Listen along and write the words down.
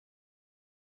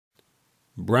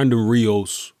Brandon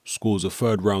Rios scores a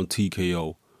third-round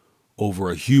TKO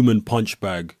over a human punch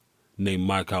bag named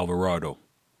Mike Alvarado.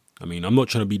 I mean, I'm not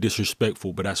trying to be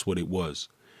disrespectful, but that's what it was.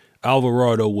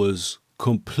 Alvarado was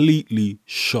completely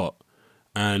shot,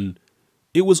 and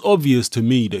it was obvious to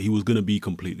me that he was going to be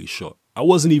completely shot. I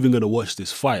wasn't even going to watch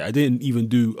this fight. I didn't even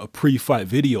do a pre-fight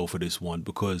video for this one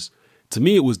because to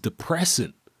me it was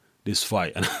depressing, this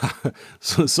fight. And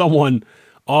so someone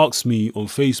asked me on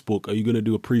Facebook, are you going to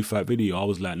do a pre-fight video? I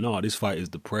was like, nah, this fight is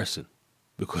depressing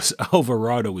because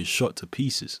Alvarado is shot to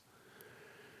pieces.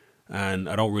 And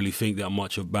I don't really think that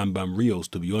much of Bam Bam Rios,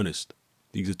 to be honest.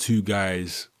 These are two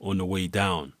guys on the way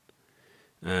down.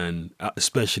 And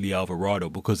especially Alvarado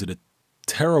because of the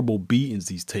terrible beatings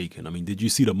he's taken. I mean, did you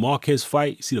see the Marquez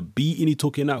fight? See the beating he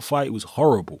took in that fight? It was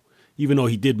horrible. Even though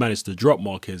he did manage to drop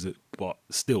Marquez, but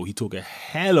still, he took a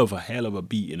hell of a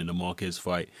beating in the Marquez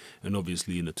fight. And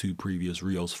obviously in the two previous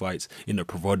Rios fights, in the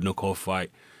Provodnikov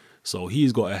fight. So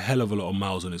he's got a hell of a lot of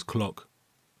miles on his clock.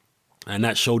 And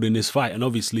that showed in this fight. And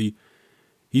obviously,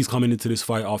 he's coming into this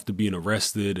fight after being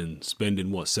arrested and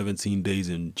spending, what, 17 days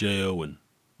in jail and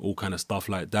all kind of stuff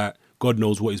like that. God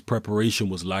knows what his preparation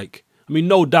was like. I mean,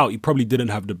 no doubt he probably didn't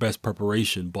have the best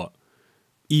preparation, but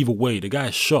either way, the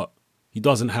guy's shot. He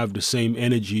doesn't have the same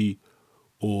energy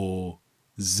or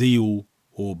zeal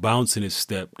or bounce in his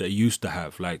step that he used to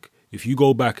have. Like, if you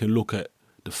go back and look at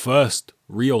the first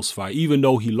Rios fight, even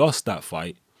though he lost that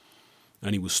fight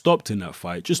and he was stopped in that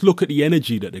fight, just look at the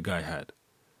energy that the guy had.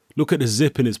 Look at the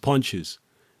zip in his punches.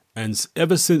 And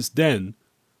ever since then,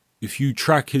 if you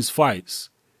track his fights,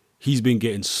 he's been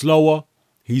getting slower.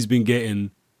 He's been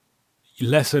getting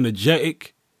less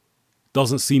energetic.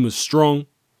 Doesn't seem as strong.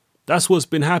 That's what's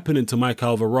been happening to Mike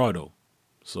Alvarado.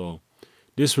 So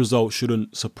this result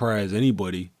shouldn't surprise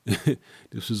anybody.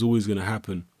 This was always going to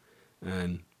happen.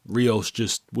 And Rios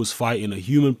just was fighting a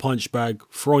human punch bag,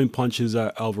 throwing punches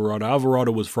at Alvarado.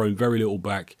 Alvarado was throwing very little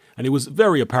back. And it was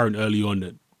very apparent early on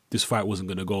that this fight wasn't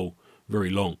going to go very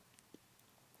long.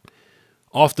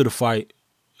 After the fight,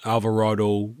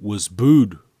 Alvarado was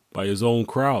booed by his own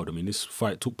crowd. I mean, this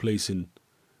fight took place in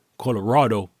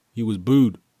Colorado. He was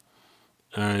booed.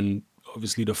 And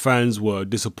obviously the fans were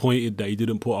disappointed that he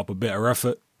didn't put up a better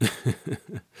effort.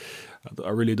 I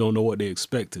really don't know what they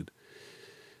expected.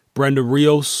 Brandon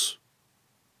Rios,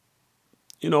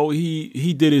 you know,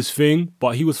 he did his thing,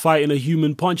 but he was fighting a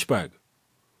human punch bag.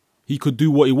 He could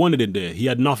do what he wanted in there. He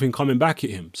had nothing coming back at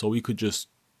him, so he could just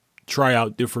try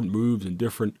out different moves and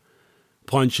different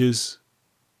punches.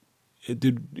 He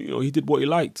did what he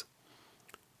liked.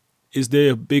 Is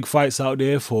there big fights out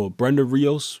there for Brandon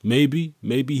Rios? Maybe.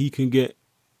 Maybe he can get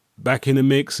back in the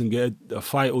mix and get a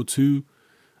fight or two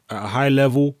at a high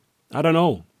level. I don't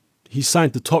know. He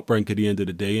signed the Top Rank at the end of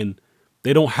the day, and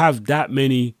they don't have that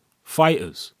many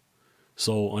fighters.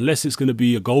 So unless it's going to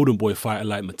be a Golden Boy fighter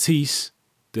like Matisse,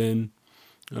 then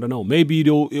I don't know. Maybe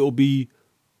it'll be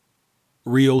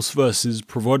Rios versus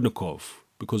Provodnikov.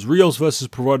 Because Rios versus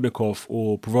Provodnikov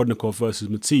or Provodnikov versus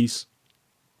Matisse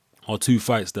are two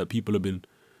fights that people have been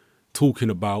talking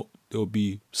about. There'll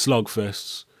be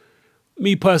slugfests.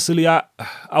 Me personally, I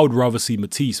would rather see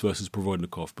Matisse versus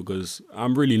Provodnikov because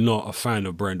I'm really not a fan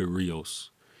of Brandon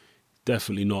Rios.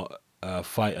 Definitely not a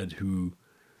fighter who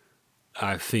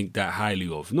I think that highly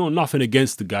of. No, nothing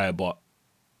against the guy, but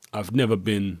I've never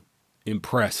been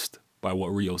impressed by what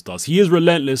Rios does. He is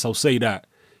relentless, I'll say that.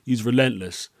 He's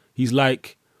relentless. He's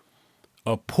like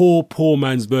a poor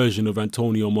man's version of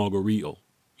Antonio Margarito.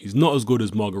 He's not as good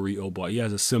as Margarito, but he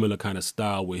has a similar kind of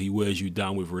style where he wears you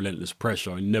down with relentless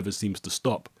pressure and never seems to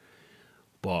stop.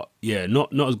 But yeah,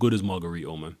 not as good as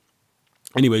Margarito, man.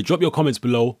 Anyway, drop your comments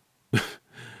below.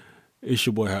 It's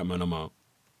your boy Hatman, I'm out.